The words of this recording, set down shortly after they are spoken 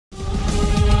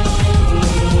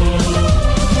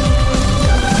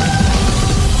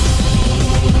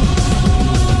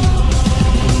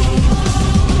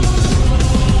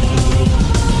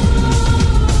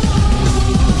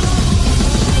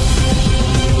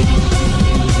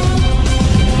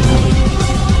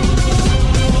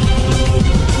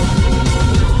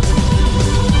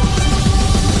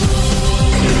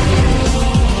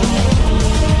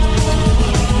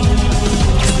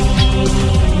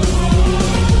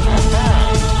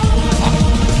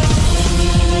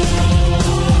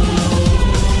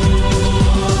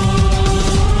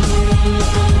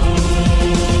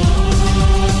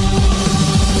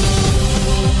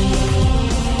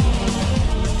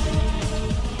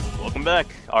Welcome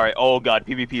back. Alright, oh god,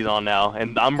 PvP's on now,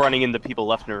 and I'm running into people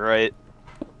left and right.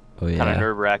 Oh yeah. Kind of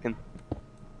nerve-wracking.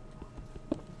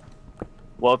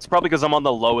 Well, it's probably because I'm on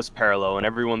the lowest parallel, and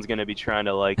everyone's gonna be trying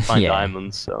to, like, find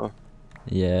diamonds, so...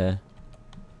 Yeah.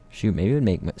 Shoot, maybe it would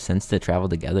make sense to travel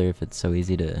together if it's so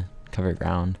easy to cover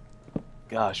ground.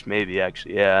 Gosh, maybe,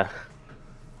 actually, yeah.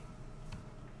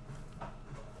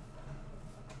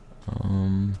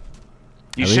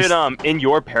 You should, in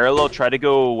your parallel, try to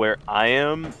go where I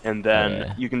am, and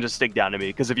then you can just stick down to me.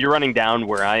 Because if you're running down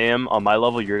where I am, on my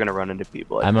level, you're gonna run into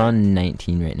people. I'm on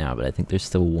 19 right now, but I think there's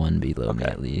still one below me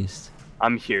at least.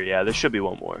 I'm here, yeah. There should be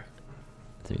one more.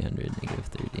 300, negative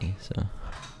 30, so...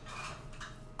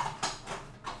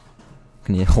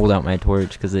 Can you hold out my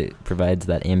torch, because it provides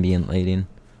that ambient lighting?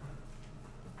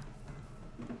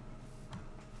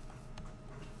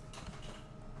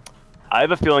 I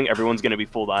have a feeling everyone's going to be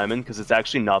full diamond, because it's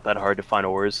actually not that hard to find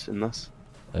ores in this.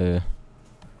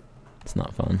 It's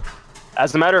not fun.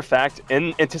 As a matter of fact,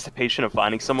 in anticipation of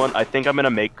finding someone, I think I'm going to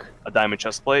make a diamond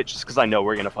chestplate, just because I know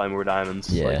we're going to find more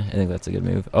diamonds. Yeah, like, I think that's a good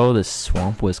move. Oh, the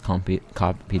swamp was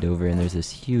copied over, and there's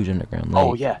this huge underground lake.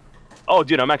 Oh, yeah. Oh,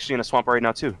 dude, I'm actually in a swamp right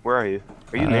now, too. Where are you?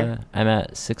 Are you in there? I'm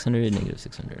at 600, negative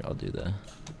 600. I'll do the...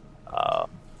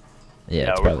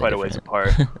 yeah, we're quite a ways apart.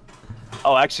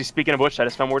 Oh, actually, speaking of which, I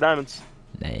just found more diamonds.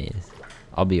 Nice.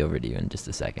 I'll be over to you in just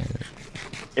a second.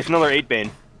 It's another 8 bane.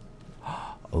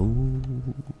 Oh.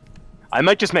 I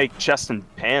might just make chest and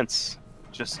pants,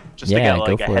 just to get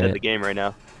like ahead of the game right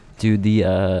now. Dude,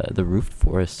 the roofed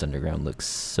forest underground looks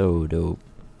so dope.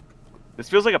 This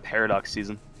feels like a paradox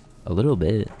season. A little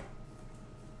bit.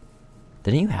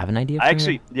 Didn't you have an idea?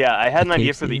 Yeah, I had an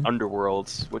idea for the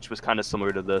underworlds, which was kind of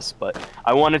similar to this, but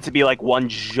I wanted to be like one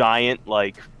giant,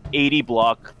 like 80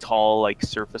 block tall, like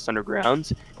surface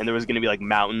underground, and there was gonna be like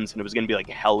mountains, and it was gonna be like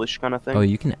hellish kind of thing. Oh,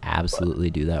 you can absolutely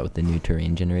do that with the new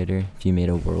terrain generator. If you made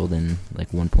a world in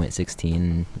like 1.16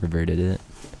 and reverted it.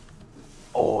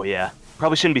 Oh yeah,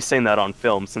 probably shouldn't be saying that on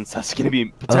film since that's gonna be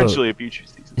potentially a future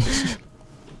season.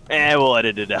 We'll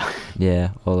edit it out.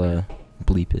 Yeah, I'll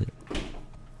bleep it.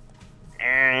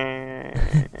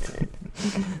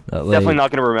 Definitely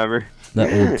not gonna remember.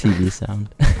 That old TV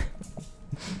sound.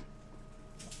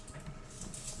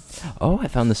 Oh, I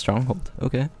found the stronghold.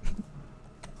 Okay.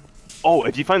 Oh,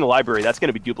 if you find the library, that's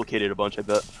gonna be duplicated a bunch, I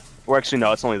bet. Or actually,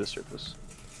 no, it's only the surface.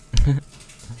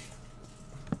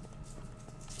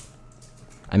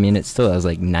 I mean, it still has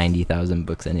like 90,000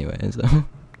 books anyway, so.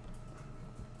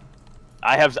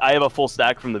 I have a full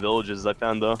stack from the villages I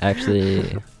found though.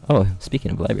 Actually, oh,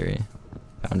 speaking of library,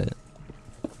 found it.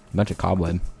 A bunch of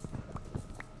cobweb.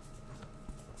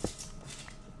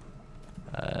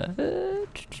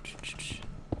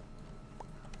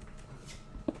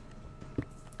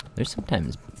 There's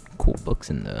sometimes cool books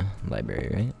in the library,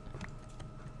 right?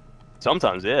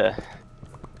 Sometimes, yeah.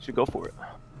 Should go for it.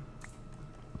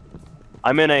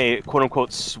 I'm in a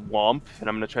quote-unquote swamp, and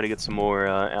I'm gonna try to get some more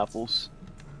apples.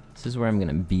 This is where I'm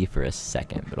gonna be for a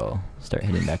second, but I'll start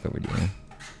heading back over to you.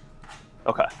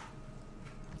 Okay.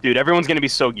 Dude, everyone's gonna be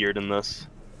so geared in this.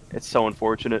 It's so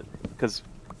unfortunate, because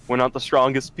we're not the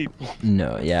strongest people.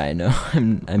 No, yeah, I know.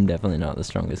 I'm definitely not the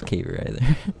strongest caver either.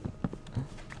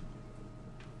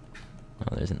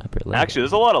 Oh, there's an upper level. Actually,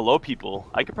 there's a lot of low people.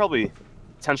 I could probably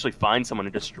potentially find someone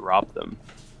and just drop them.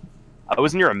 I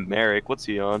was near a Merrick. What's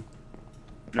he on?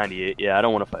 98. Yeah, I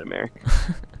don't want to fight a Merrick.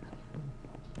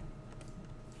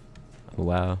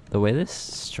 Wow, the way this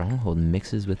stronghold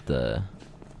mixes with the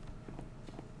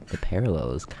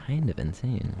parallel is kind of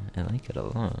insane. I like it a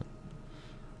lot.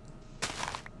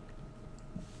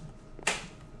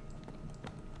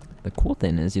 The cool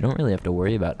thing is you don't really have to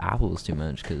worry about apples too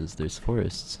much because there's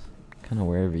forests kind of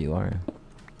wherever you are.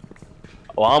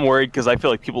 Well, I'm worried because I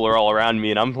feel like people are all around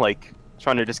me and I'm like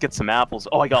trying to just get some apples.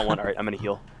 Oh, I got one. All right, I'm gonna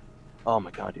heal. Oh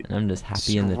my god, dude. And I'm just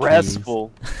happy in the trees.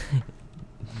 Stressful.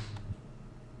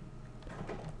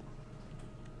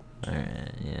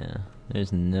 Alright, yeah.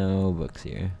 There's no books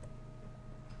here.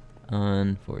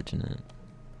 Unfortunate.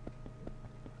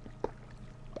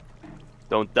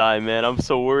 Don't die, man. I'm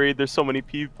so worried. There's so many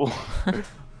people.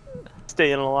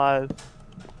 Staying alive.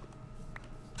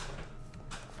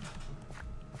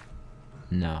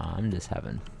 Nah, I'm just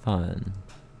having fun.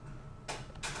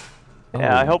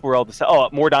 Yeah, I hope we're all the same. Oh,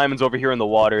 more diamonds over here in the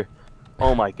water.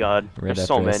 Oh my god, right there's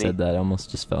so many. I said that, I almost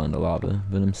just fell into lava,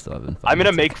 but I'm still having fun. I'm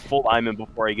gonna make full diamond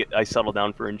before I settle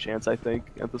down for enchants, I think,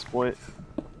 at this point.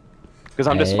 Because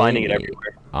I'm just finding it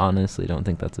everywhere. Honestly, don't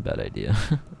think that's a bad idea.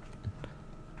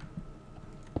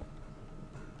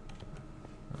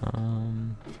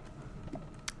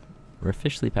 We're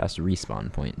officially past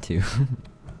respawn point, too.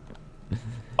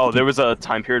 Oh, there was a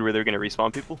time period where they were gonna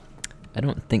respawn people? I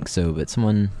don't think so, but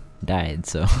someone died,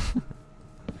 so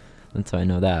that's how I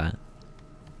know that.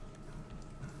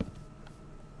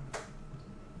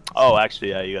 Oh, actually,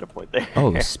 yeah, you got a point there.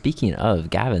 Oh, speaking of,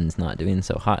 Gavin's not doing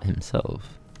so hot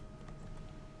himself.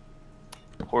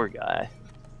 Poor guy.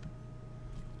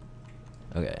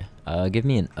 Okay, give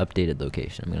me an updated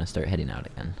location. I'm gonna start heading out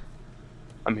again.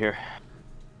 I'm here.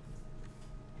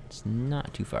 It's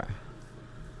not too far.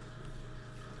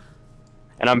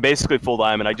 And I'm basically full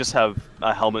diamond. I just have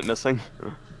a helmet missing.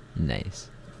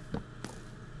 Nice. Oh,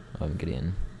 I'm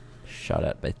getting shot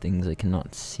at by things I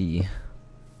cannot see.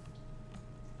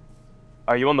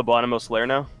 Are you on the bottommost layer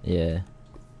now? Yeah.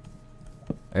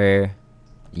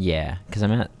 Yeah, because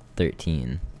I'm at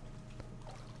 13.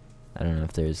 I don't know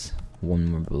if there's one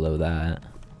more below that.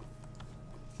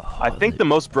 Oh, I think the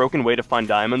most broken way to find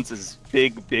diamonds is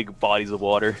big, big bodies of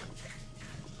water.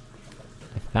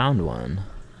 I found one.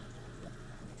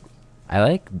 I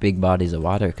like big bodies of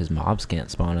water because mobs can't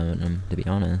spawn on them, to be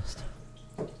honest.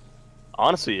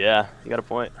 Honestly, yeah, you got a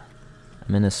point.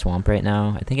 I'm in a swamp right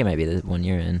now. I think it might be the one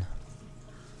you're in.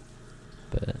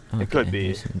 But okay, It could be.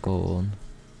 There's some gold.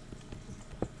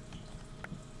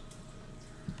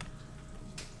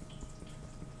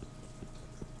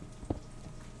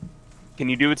 Can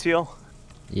you do it, Teal?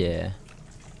 Yeah.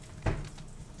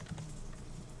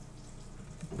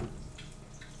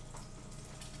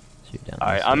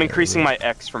 Alright, I'm increasing my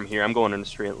X from here. I'm going in a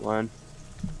straight line.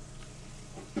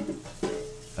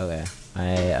 Okay.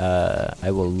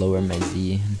 I will lower my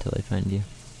Z until I find you.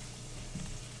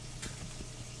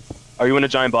 Are you in a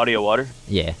giant body of water?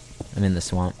 Yeah. I'm in the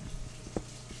swamp.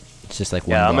 It's just like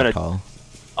one Yeah, block tall.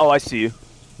 Oh, I see you.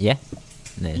 Yeah?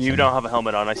 Nice. You don't have a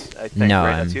helmet on, I think, no,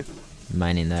 right? I'm That's you?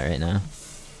 mining that right now.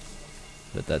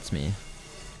 But that's me.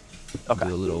 Okay.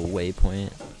 Do a little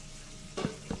waypoint.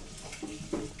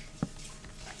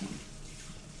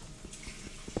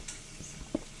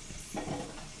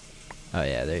 Oh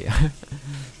yeah, there you are.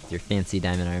 Your fancy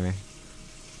diamond armor.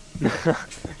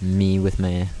 Me with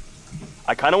my...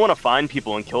 I kind of want to find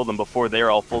people and kill them before they're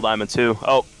all full diamond too.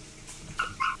 Oh.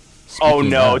 Speaking Oh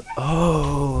no.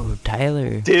 Oh,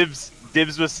 Tyler. Dibs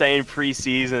was saying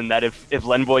pre-season that if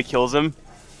Lenboy kills him,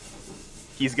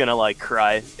 he's gonna like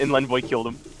cry. And Lenboy killed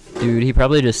him. Dude, he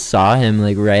probably just saw him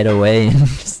like right away and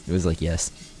just was like, yes.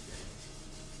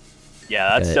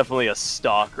 Yeah, that's definitely a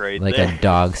stock right like there. Like a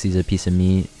dog sees a piece of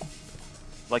meat.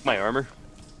 Like my armor?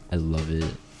 I love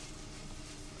it.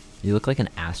 You look like an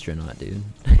astronaut, dude.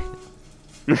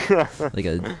 Like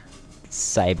a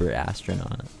cyber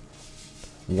astronaut.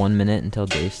 1 minute until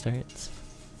day starts.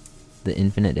 The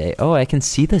infinite day. Oh, I can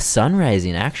see the sun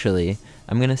rising, actually.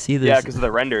 I'm gonna see this. Yeah, because of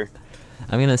the render.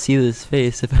 I'm gonna see this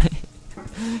face if I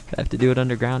have to do it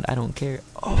underground. I don't care.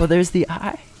 Oh, there's the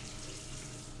eye.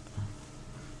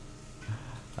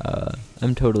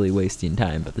 I'm totally wasting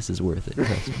time, but this is worth it.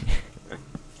 Trust me.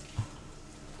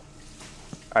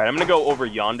 Alright, I'm gonna go over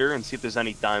yonder and see if there's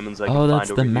any diamonds I can oh, find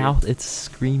that's over the here. mouth. It's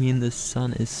screaming. The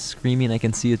sun is screaming. I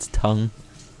can see its tongue.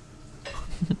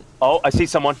 Oh, I see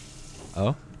someone.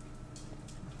 Oh?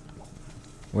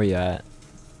 Where you at?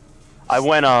 I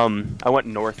went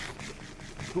north.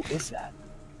 Who is that?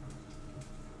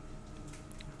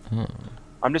 Oh.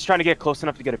 I'm just trying to get close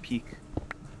enough to get a peek.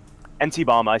 NT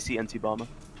Bomba, I see NT Bomba.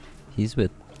 He's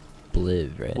with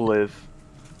Bliv, right? Bliv.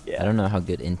 Yeah. I don't know how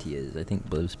good NT is. I think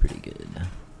Bliv's pretty good.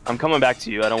 I'm coming back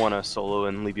to you. I don't want to solo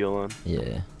and leave you alone.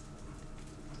 Yeah.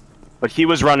 But he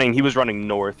was running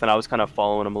north, and I was kind of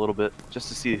following him a little bit just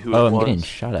to see who it was. Oh, I'm getting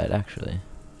shot at, actually.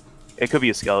 It could be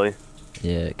a Skelly.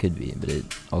 Yeah, it could be, but it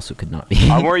also could not be.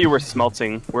 I'm where you were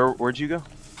smelting. Where'd you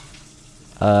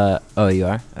go? Oh, you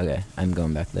are? Okay, I'm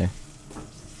going back there.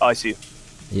 Oh, I see you.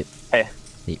 Yep. Hey.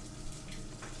 Yep.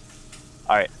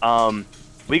 Alright,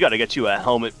 we gotta get you a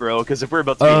helmet, bro, because if we're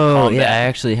about to be in Oh, combat... yeah, I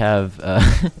actually have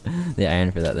the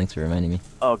iron for that. Thanks for reminding me.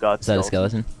 Oh, God, Is that a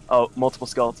skeleton? Oh, multiple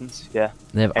skeletons, yeah.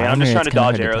 They have And I'm armor, just trying to it's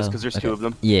kinda dodge hard arrows, tell. because there's Okay. 2 of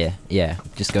them. Yeah, yeah.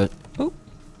 Just go... Oh.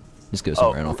 Just go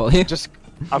somewhere and I'll follow you.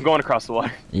 I'm going across the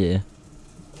water. Yeah.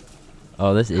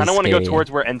 Oh, this is I kind of want to go scary.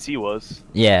 towards where NC was.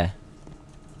 Yeah.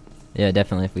 Yeah,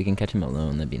 definitely. If we can catch him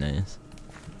alone, that'd be nice.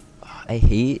 I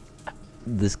hate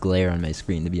this glare on my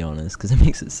screen, to be honest, because it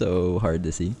makes it so hard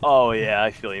to see. Oh, yeah, I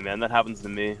feel you, man. That happens to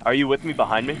me. Are you with me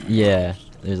behind me? Yeah.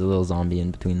 There's a little zombie in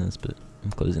between us, but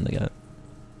I'm closing the gap.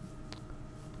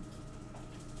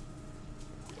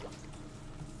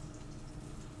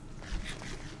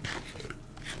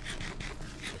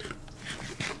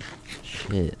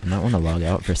 Shit. I might want to log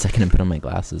out for a second and put on my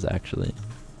glasses, actually.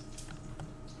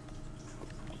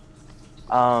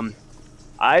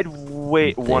 I'd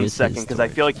wait 1 There's second, his because I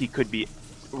torch. feel like he could be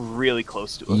really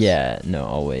close to us. Yeah, no,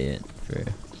 I'll wait for...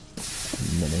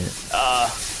 minute. Uh,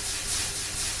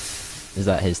 Is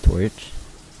that his torch?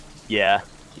 yeah.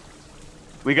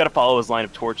 We gotta follow his line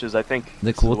of torches, I think.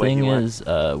 The cool thing is,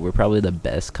 we're probably the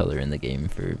best color in the game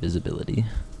for visibility.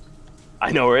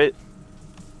 I know, right?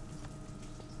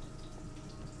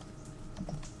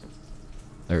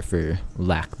 Or for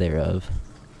lack thereof.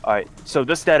 Alright, so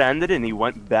this dead ended and he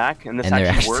went back, and this And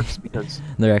actually works because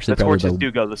they're actually the torches probably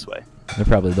do go this way. They're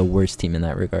probably the worst team in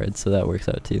that regard, so that works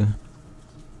out too.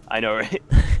 I know, right?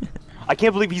 I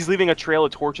can't believe he's leaving a trail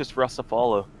of torches for us to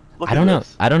follow. Look I don't at know.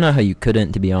 this. I don't know how you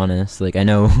couldn't, to be honest. Like, I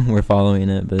know we're following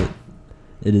it, but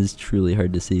it is truly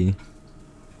hard to see.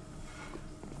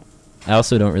 I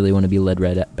also don't really want to be led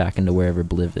back into wherever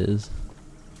Bliv is.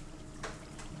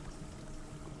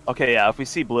 Okay, yeah, if we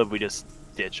see Bliv, we just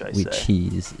ditch, I We say.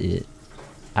 cheese it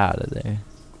out of there.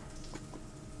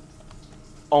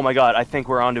 Oh my god, I think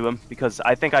we're onto him, because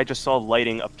I think I just saw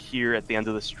lighting appear at the end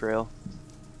of this trail.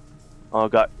 Oh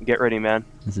god, get ready, man.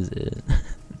 This is it.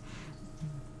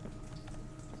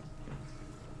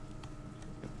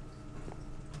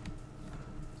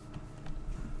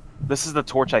 This is the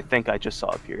torch I think I just saw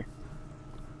appear.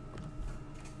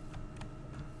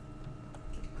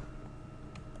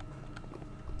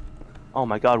 Oh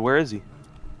my god, where is he?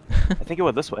 I think it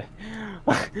went this way.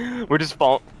 We're just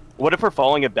What if we're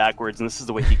following it backwards and this is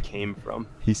the way he came from?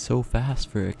 He's so fast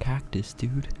for a cactus,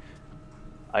 dude.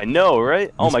 I know,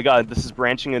 right? Oh my god, this is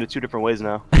branching into 2 different ways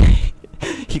now.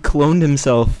 He cloned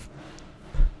himself.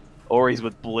 Or he's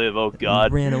with Bliv, oh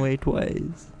god. He ran away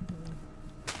twice.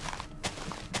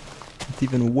 It's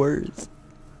even worse.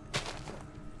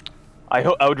 I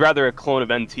would rather a clone of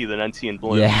NT than NT and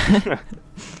Bliv. Yeah.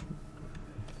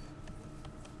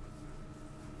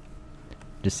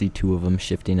 Just see 2 of them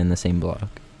shifting in the same block.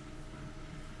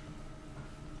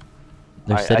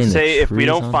 They're I setting the say if we trees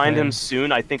don't on find fire. him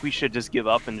soon, I think we should just give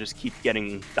up and just keep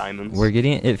getting diamonds.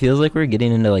 It feels like we're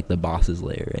getting into like the boss's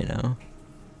lair right now.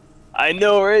 I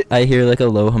know, right? I hear like a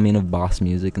low humming of boss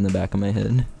music in the back of my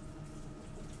head.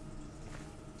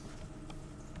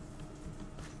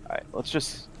 Alright, let's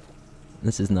just...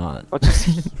 This is not. Let's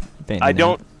just... I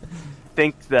don't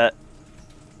think that...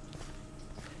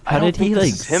 How I don't did he think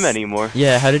like this is him anymore.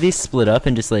 Yeah, how did he split up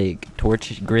and just like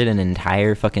torch grid an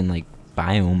entire fucking like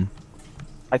biome?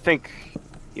 I think...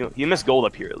 You missed gold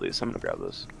up here at least. I'm gonna grab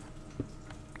this.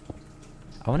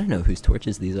 I want to know whose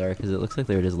torches these are, because it looks like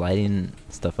they were just lighting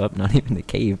stuff up, not even the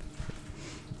cave.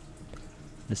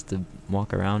 Just to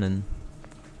walk around and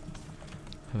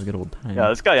have a good old time. Yeah,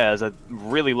 this guy has a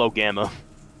really low gamma.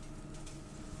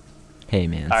 Hey,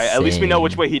 man. Alright, at least we know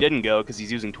which same. way he didn't go, because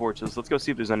he's using torches. Let's go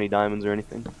see if there's any diamonds or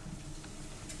anything.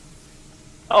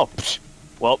 Oh, psh.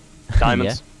 Well,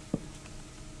 diamonds.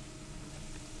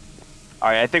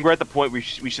 Alright, I think we're at the point we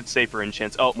should save for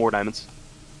enchants. Oh, more diamonds.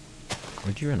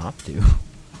 Where'd you run off to?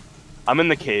 I'm in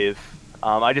the cave.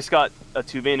 I just got a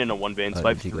 2 vein and a 1 vein, so I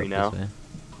have did you go 3 up now. this way?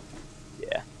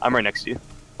 Yeah, I'm right next to you.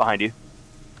 Behind you.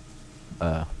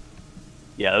 Oh.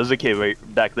 Yeah, there's a cave right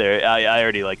back there. I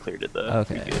already like cleared it though.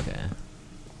 Okay, okay.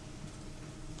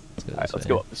 Let's go Alright, let's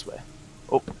go up this way.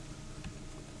 Oh.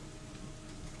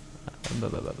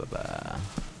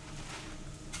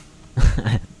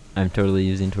 I'm totally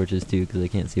using torches too because I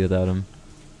can't see without them.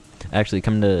 Actually,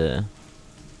 come to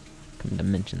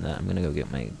mention that, I'm gonna go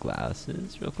get my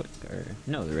glasses real quick. Or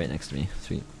no, they're right next to me.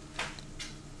 Sweet.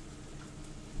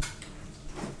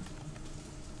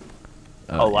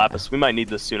 Oh, yeah. lapis. We might need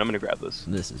this soon. I'm gonna grab this.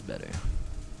 This is better.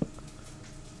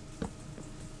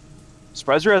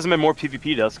 Surprised there hasn't been more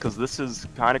PvP deaths, because this is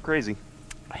kind of crazy.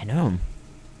 I know.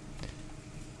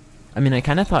 I mean, I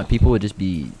kind of thought people would just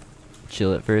be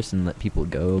chill at first and let people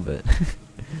go, but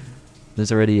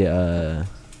there's already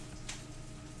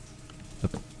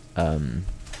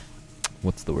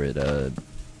what's the word? A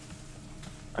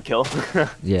kill?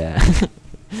 Yeah.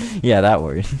 Yeah, that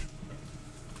word.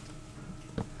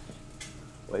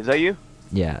 Wait, is that you?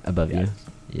 Yeah, above Yeah. you.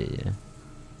 Yeah, yeah.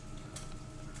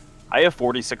 I have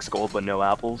 46 gold, but no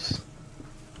apples.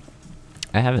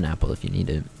 I have an apple if you need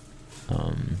it.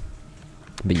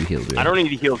 But you healed, right? I don't need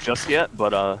to heal just yet,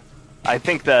 but I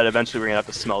think that eventually we're gonna have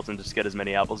to smelt and just get as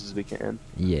many apples as we can.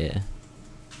 Yeah.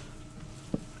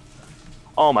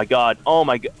 Oh my god. Oh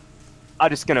my god. I'm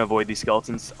just gonna avoid these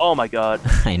skeletons. Oh my god.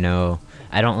 I know.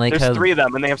 I don't like There's how 3 of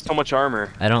them, and they have so much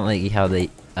armor. I don't like how they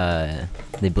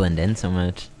blend in so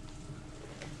much.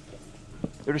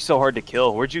 They're just so hard to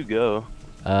kill. Where'd you go?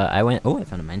 I went. Oh, I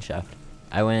found a mine shaft.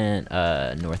 I went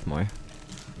north more.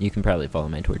 You can probably follow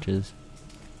my torches.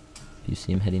 If you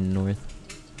see them heading north.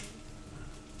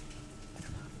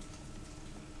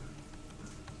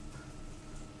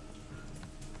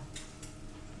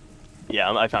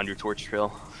 Yeah, I found your torch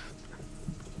trail.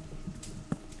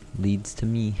 leads to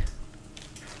me.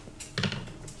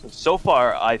 So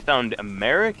far, I found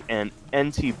Americ and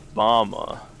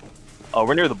Antibama. Oh,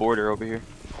 we're near the border over here.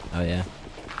 Oh yeah.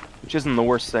 Which isn't the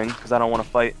worst thing, because I don't want to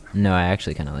fight. No, I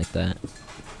actually kind of like that.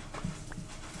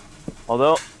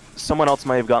 Although, someone else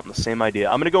might have gotten the same idea.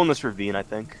 I'm going to go in this ravine, I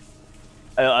think.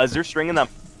 Is there string in that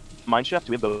mine shaft?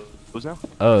 Do we have those now?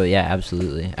 Oh yeah,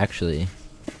 absolutely. Actually,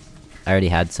 I already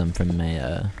had some from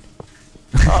my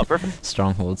Oh, perfect.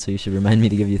 stronghold, so you should remind me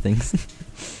to give you things.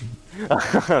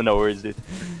 No worries, dude.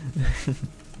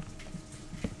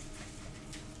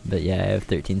 But yeah, I have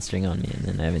 13 string on me, and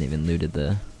then I haven't even looted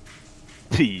the...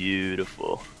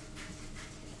 Beautiful.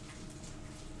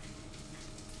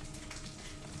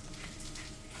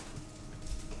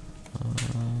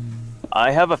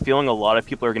 I have a feeling a lot of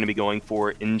people are going to be going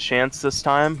for enchants this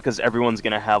time, because everyone's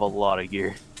going to have a lot of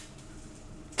gear.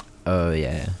 Oh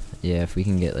yeah. Yeah, if we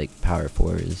can get like power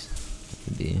 4s, that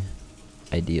would be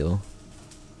ideal.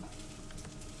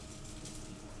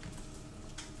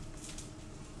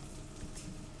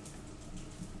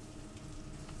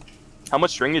 How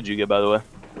much string did you get, by the way?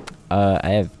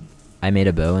 I made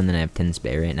a bow and then I have 10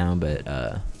 spare right now, but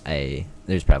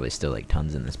there's probably still like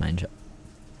tons in this mine shop.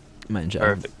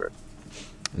 Perfect.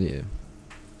 Yeah.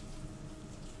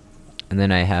 And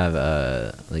then I have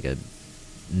like a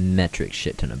metric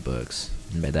shit ton of books.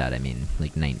 And by that I mean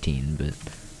like 19, but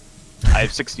I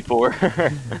have 64.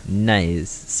 nice.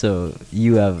 So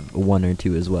you have 1 or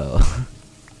 2 as well.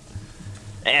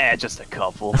 Just a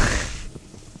couple.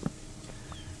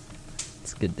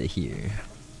 It's good to hear.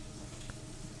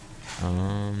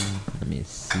 Let me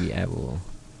see. I will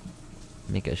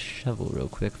make a shovel real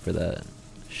quick for that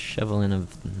shoveling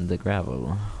of the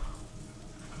gravel.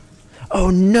 Oh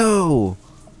no!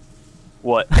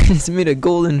 What? I just made a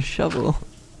golden shovel.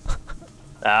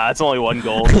 It's only 1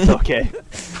 gold. It's okay.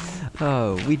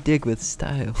 Oh, we dig with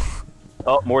style.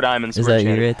 Oh, more diamonds. Is that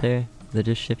you right there? That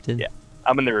just shifted? Yeah.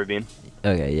 I'm in the ravine.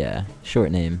 Okay, yeah.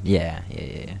 Short name. Yeah.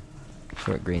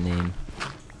 Short gray name.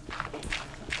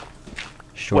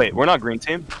 Short Wait, we're not green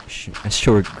team?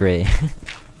 short gray.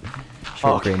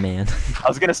 Short gray man. I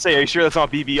was gonna say, are you sure that's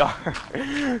not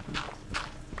BBR?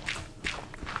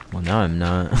 Well, now I'm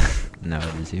not. Now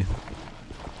it is you.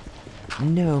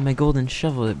 No, my golden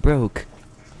shovel, it broke.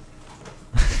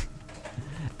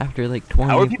 After like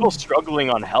 20... How are people struggling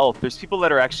on health? There's people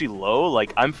that are actually low.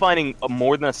 Like, I'm finding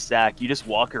more than a stack. You just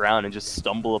walk around and just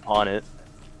stumble upon it.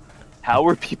 How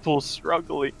are people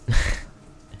struggling?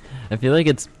 I feel like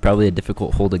it's probably a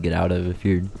difficult hole to get out of if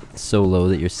you're so low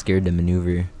that you're scared to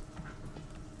maneuver.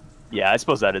 Yeah, I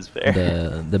suppose that is fair.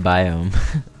 The biome.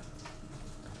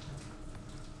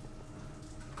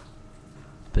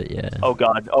 But yeah. Oh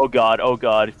god, oh god, oh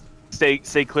god. Stay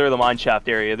clear of the mine shaft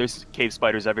area. There's cave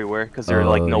spiders everywhere because there are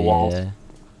like no walls. I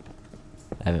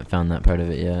haven't found that part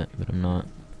of it yet, but I'm not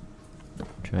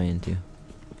trying to.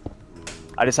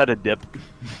 I just had to dip.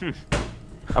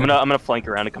 I'm gonna flank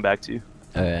around and come back to you.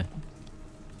 Okay.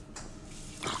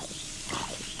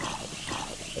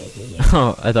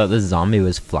 Oh, I thought this zombie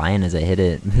was flying as I hit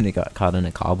it, and it got caught in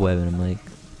a cobweb, and I'm like...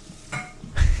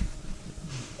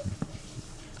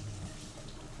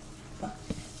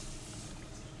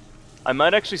 I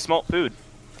might actually smelt food.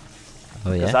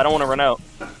 Oh, yeah? Because I don't want to run out.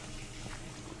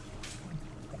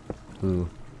 Ooh.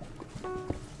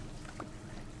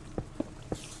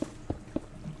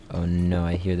 Oh no,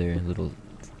 I hear their little...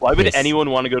 Why would hiss. anyone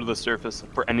want to go to the surface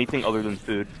for anything other than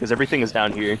food? Because everything is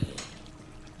down here.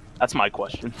 That's my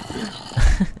question.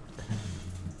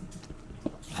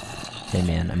 Hey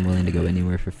man, I'm willing to go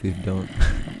anywhere for food, don't...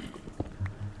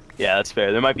 Yeah, that's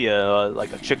fair. There might be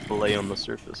like a Chick-fil-A on the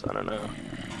surface. I don't know.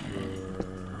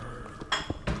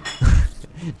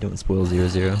 Don't spoil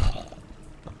 0-0.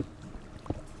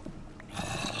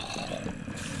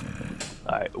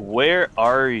 Alright, where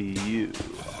are you?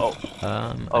 Oh.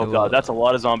 Oh god, that's a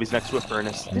lot of zombies next to a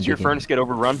furnace. Did your furnace get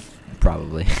overrun?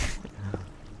 Probably.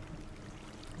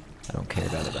 I don't care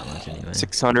about it that much anyway.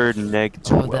 600 neg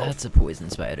 12. Oh, that's a poison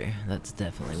spider. That's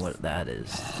definitely what that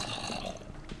is.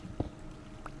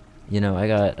 You know, I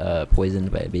got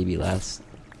poisoned by a baby last...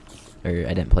 Or,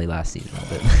 I didn't play last season,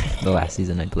 but the last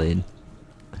season I played.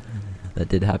 That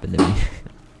did happen to me.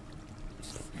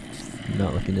 I'm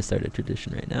not looking to start a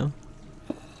tradition right now.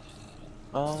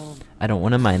 I don't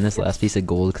want to mine this last piece of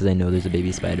gold because I know there's a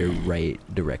baby spider right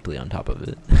directly on top of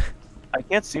it. I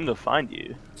can't seem to find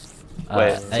you.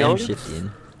 Wait, I am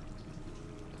shifting.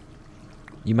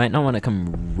 You might not want to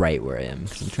come right where I am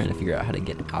because I'm trying to figure out how to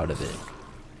get out of it.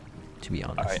 To be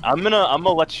honest. Alright, I'm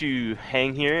gonna let you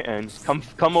hang here and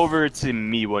come over to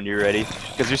me when you're ready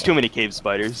because there's too many cave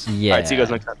spiders. Yeah. Alright, see you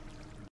guys next time.